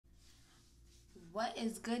What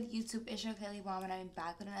is good, YouTube? It's your Kaylalebomb, and I'm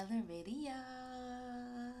back with another video.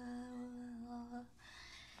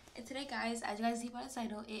 And today, guys, as you guys see by the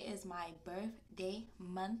title, it is my birthday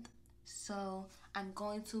month. So I'm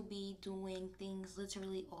going to be doing things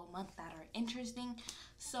literally all month that are interesting.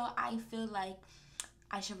 So I feel like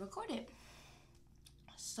I should record it.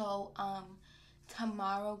 So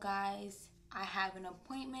tomorrow, guys, I have an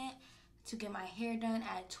appointment to get my hair done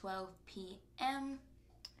at 12 p.m.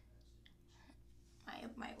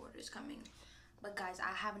 My order's coming. But guys,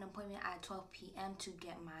 I have an appointment at 12 p.m. to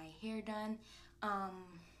get my hair done.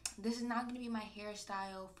 This is not going to be my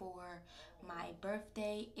hairstyle for my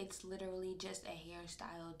birthday. It's literally just a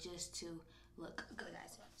hairstyle just to look good,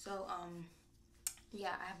 guys. So,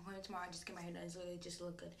 yeah, I have an appointment tomorrow. Just get my hair done so it just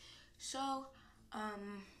look good. So,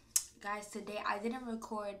 guys, today I didn't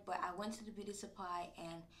record, but I went to the beauty supply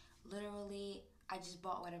and literally I just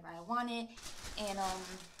bought whatever I wanted. And,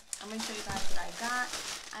 I'm going to show you guys what I got.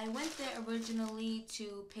 I went there originally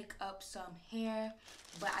to pick up some hair,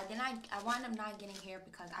 but I wound up not getting hair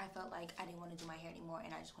because I felt like I didn't want to do my hair anymore,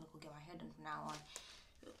 and I just want to go get my hair done from now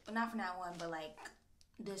on. Not from now on, but like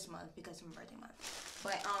this month because it's my birthday month.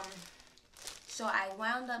 But so I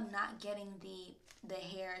wound up not getting the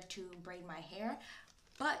hair to braid my hair,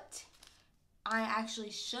 but I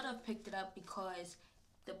actually should have picked it up because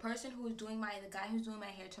the person who's doing the guy who's doing my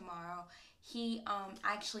hair tomorrow, he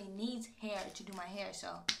actually needs hair to do my hair. So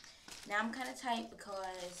now I'm kind of tight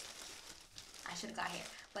because I should have got hair.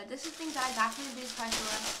 But this is things that I got from the beauty supply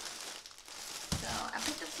store. So I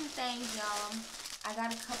picked up some things, y'all. I got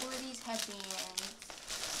a couple of these headbands.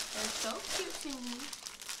 They're so cute to me.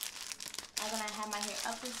 I'm gonna have my hair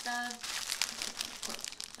up and stuff.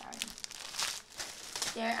 Sorry.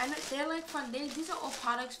 They're like these are all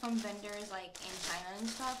products from vendors like in China and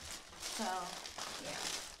stuff. So yeah.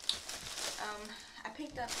 I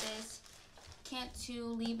picked up this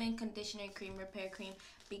Can't2 leave-in conditioner cream repair cream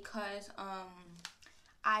because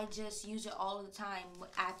I just use it all the time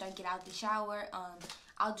after I get out the shower.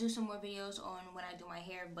 I'll do some more videos on when I do my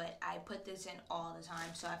hair, but I put this in all the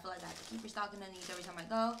time, so I feel like I have to keep restocking on these every time I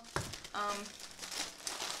go.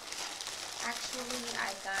 Actually,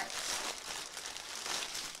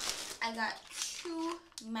 I got 2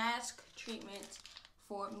 mask treatments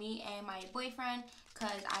for me and my boyfriend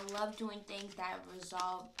because I love doing things that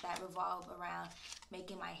revolve around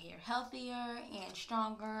making my hair healthier and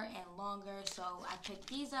stronger and longer. So I picked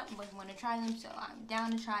these up and was want to try them, so I'm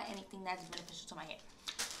down to try anything that's beneficial to my hair.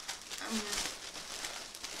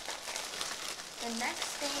 The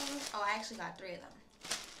next thing, I actually got 3 of them.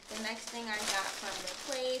 The next thing I got from the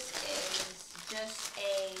place is just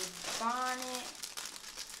a bonnet.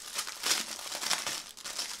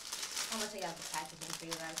 I'm gonna take out the packaging for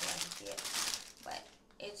you guys so I can see it. But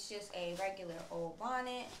it's just a regular old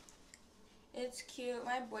bonnet. It's cute.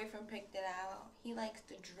 My boyfriend picked it out. He likes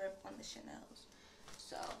the drip on the Chanels.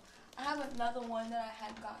 So I have another one that I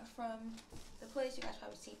had got from the place. You guys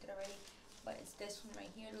probably seen it already. But it's this one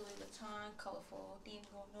right here, the Louis Vuitton, colorful theme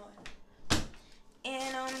going on.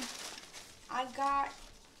 And I got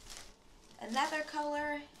another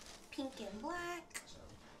color, pink and black.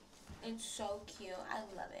 It's so cute. I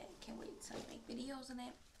love it. Can't wait to make videos on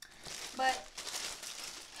it. But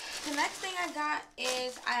the next thing I got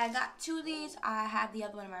is I got 2 of these. I have the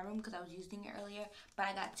other one in my room because I was using it earlier. But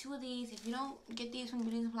I got 2 of these. If you don't get these from the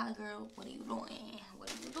beauty supply, girl, what are you doing? What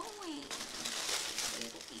are you doing? What are you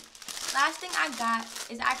doing? Last thing I got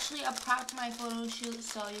is actually a prop to my photo shoot,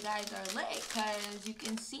 so you guys are lit because you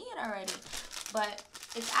can see it already. But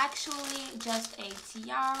it's actually just a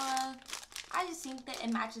tiara. I just think that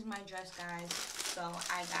it matches my dress, guys, so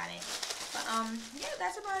I got it. But yeah,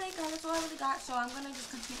 that's about it, guys. That's all I really got. So I'm gonna just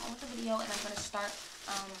continue on with the video, and I'm gonna start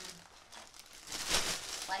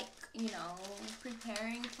like, you know,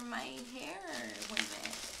 preparing for my hair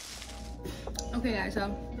appointment. Okay, guys,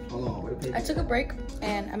 so I took a break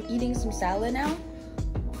and I'm eating some salad now.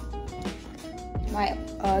 My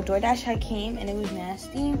DoorDash had came and it was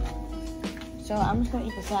nasty, so I'm just gonna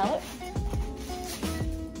eat the salad.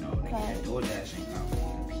 DoorDash ain't come.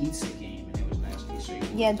 The pizza came and it was nasty. So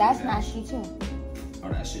yeah, that's nasty too. Oh,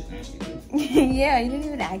 that shit nasty too. Yeah, you didn't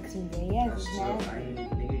even ask me. Yeah, it's nasty.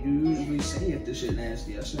 Nigga, you usually say if this shit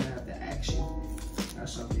nasty. I shouldn't have to ask you.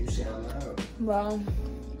 That's something you say out loud. Well,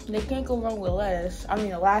 they can't go wrong with lettuce. I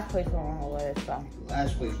mean, the last place went wrong with lettuce, so. The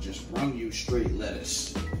last place just brung you straight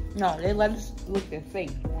lettuce. No, they lettuce looked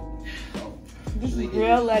fake. Oh. This is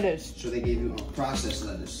real lettuce. So they gave you unprocessed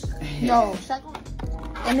lettuce. No, second.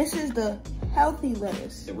 And this is the healthy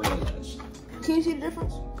lettuce. The real lettuce. Can you see the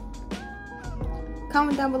difference?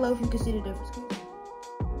 Comment down below if you can see the difference.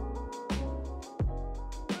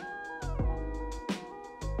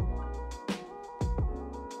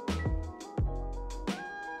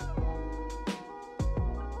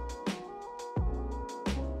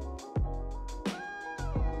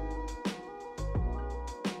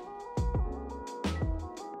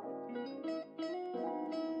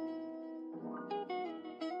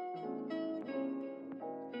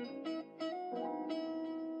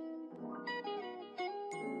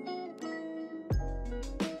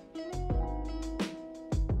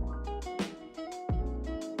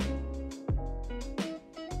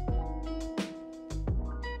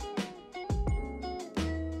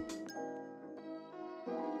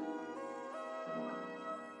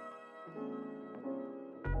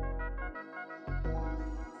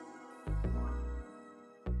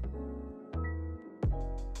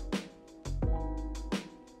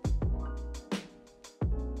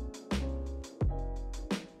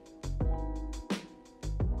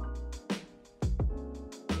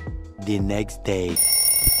 the next day.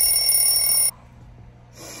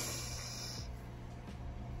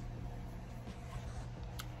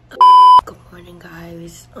 Good morning,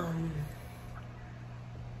 guys.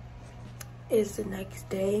 It's the next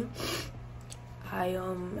day.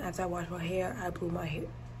 After I washed my hair, I blow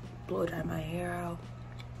dried my hair out,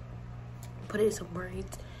 put it in some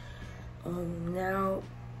braids. Now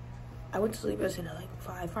I went to sleep yesterday at like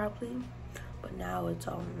 5 probably, but now it's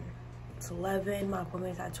 11. My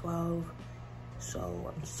appointment's at 12,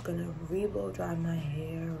 so I'm just gonna re-blow dry my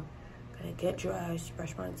hair, gonna get dressed,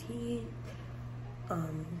 brush my teeth, put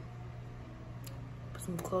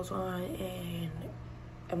some clothes on, and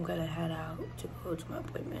I'm gonna head out to go to my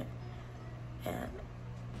appointment. And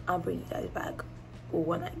I'll bring you guys back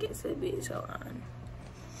when I get to the video salon.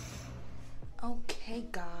 Okay,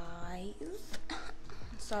 guys.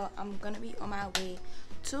 So I'm gonna be on my way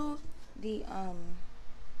to the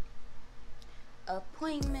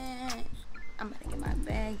appointment. I'm gonna get my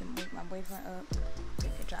bag and wake my boyfriend up. They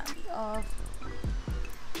can drop me off.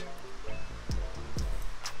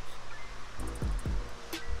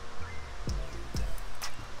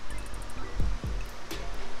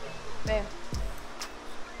 Babe,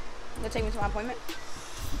 you gonna take me to my appointment?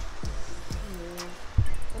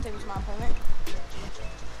 Gonna take me to my appointment?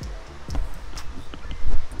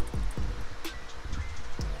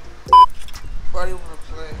 Why do you wanna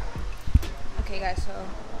play? Okay, guys, so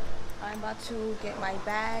I'm about to get my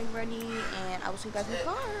bag ready and I will see you guys in the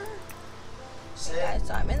car. Okay, guys,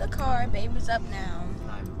 so I'm in the car. Baby's up now.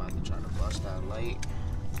 I'm about to try to bust that light.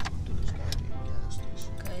 Do this goddamn gas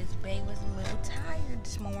station. Because Babe was a little tired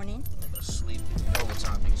this morning. Nigga sleep. You know what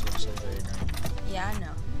time niggas go to sleep every night. Yeah, I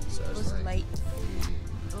know. So It was like, late.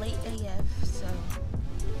 Late AF, so.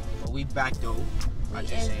 But we back though. I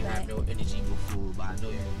just ain't have no energy before, but I know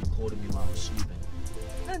you were recording me while I was sleeping.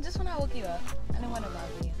 No, just when I woke you up. I didn't want to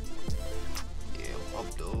bother you. Yeah, I'm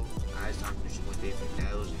up though. Last time you went there for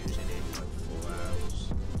nails and you was in there for like 4 hours.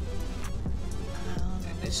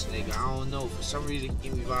 And this nigga, I don't know, for some reason he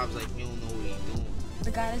give me vibes like he don't know what he doing.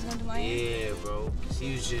 The guy that's going to my hair? Yeah, bro. Cause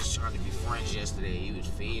he was just trying to be friends yesterday. He was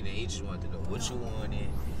feeding and he just wanted to know what you wanted.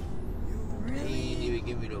 Really? He didn't even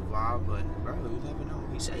give me the vibe, but bro, you never know.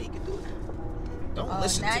 He said he could do it. Don't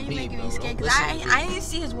listen now to you're me, making bro. me scared Don't because listen to I didn't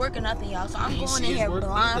see his work or nothing, y'all. So I'm You going see in his here work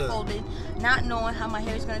blindfolded, not knowing how my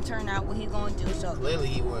hair is going to turn out, what he's going to do. So Clearly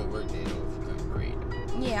he wouldn't work there though if he couldn't grade.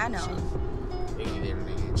 yeah, I know. So, we gonna get a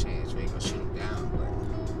nigga a chance. We ain't gonna shoot him down,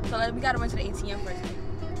 So we got to run to the ATM first.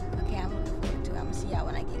 Okay, I'm looking forward to it. I'm going to see y'all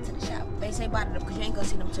when I get to the shop. They say bye to them because you ain't going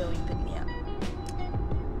to see them till you pick me up.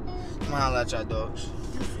 but I'm gonna holler at y'all dogs.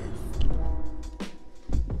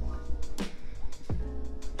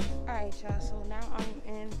 Alright, y'all, so now I'm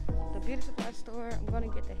in the beauty supply store. I'm gonna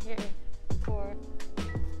get the hair for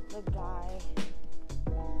the guy.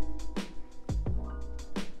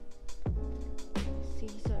 See,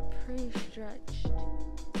 these are pretty stretched.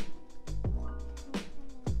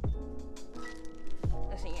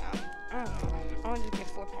 Listen, y'all, I don't know. I'm gonna just get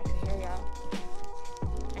 4 packs of hair, y'all.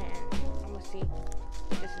 And I'm gonna see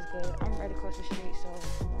if this is good. I'm right across the street, so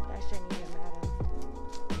that shouldn't even matter.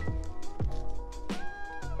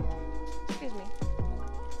 Excuse me.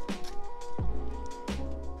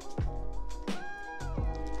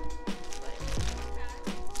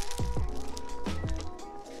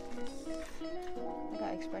 I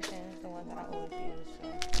got expressions, the one that I always use, so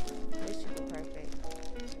it's super perfect.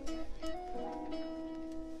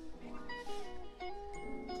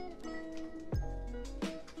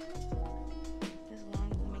 This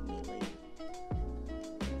line will make me late.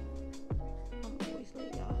 I'm always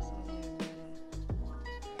late, y'all, so it doesn't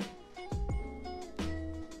matter.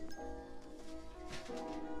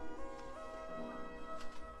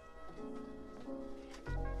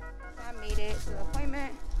 I made it to the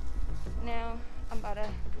appointment. Now I'm about to.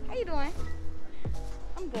 How you doing?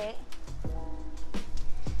 I'm good.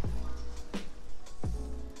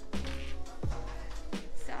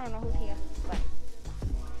 So I don't know who's here, but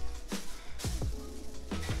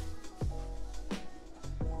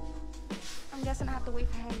I'm guessing I have to wait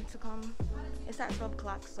for him to come. It's at 12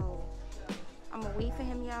 o'clock, so I'm gonna wait for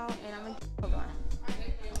him, y'all, and I'm gonna hold on.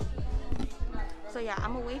 So yeah,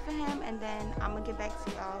 I'm gonna wait for him, and then I'm gonna get back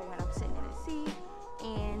to y'all when I'm sitting in the seat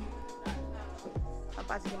and I'm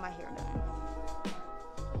about to get my hair done.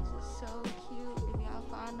 This is so cute. If y'all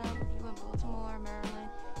find them, if you in Baltimore, Maryland,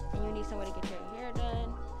 and you need somewhere to get your hair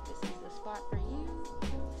done, this is the spot for you.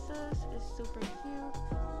 Sis is super cute,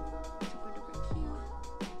 super duper cute.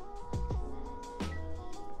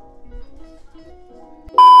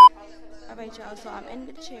 Alright, y'all, so I'm in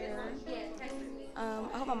the chair.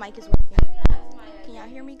 I hope my mic is working. Can y'all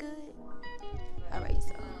hear me good? Alright,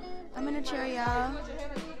 so I'm in a chair, y'all.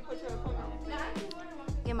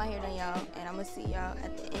 Get my hair done, y'all, and I'm gonna see y'all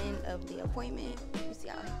at the end of the appointment. You see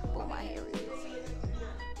how full my hair is.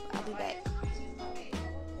 I'll be back.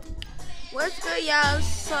 What's good, y'all?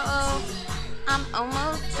 So I'm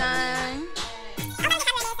almost done.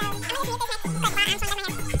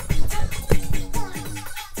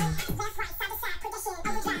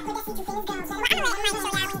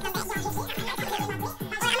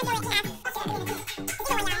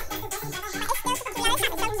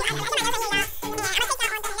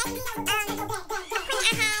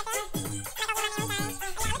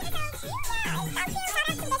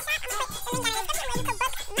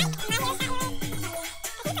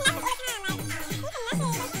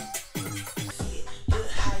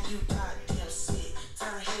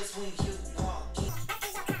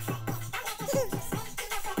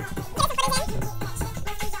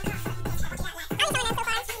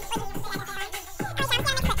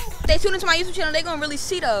 If they tune into my YouTube channel, they gonna really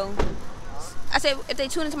see though. I said if they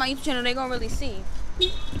tune into my YouTube channel, they gonna really see.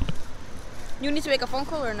 You need to make a phone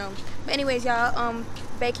call or no? But anyways, y'all,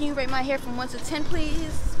 babe, can you rate my hair from 1 to 10,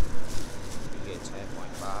 please? You get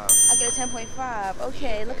 10.5. I get a 10.5.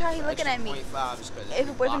 Okay, look how he looking at me. If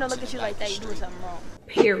your boyfriend don't look at you like that, you doing something wrong.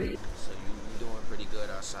 Period. So you doing pretty good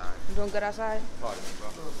outside. You doing good outside? Pardon me, bro.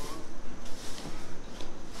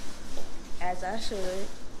 As I should.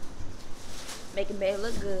 Making babe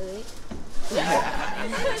look good. Alright,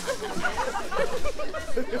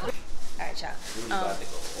 y'all.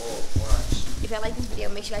 If y'all like this video,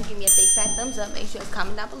 make sure you guys give me a big fat thumbs up. Make sure you guys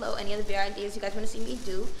comment down below any other video ideas you guys want to see me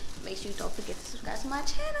do. Make sure you don't forget to subscribe to my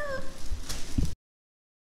channel.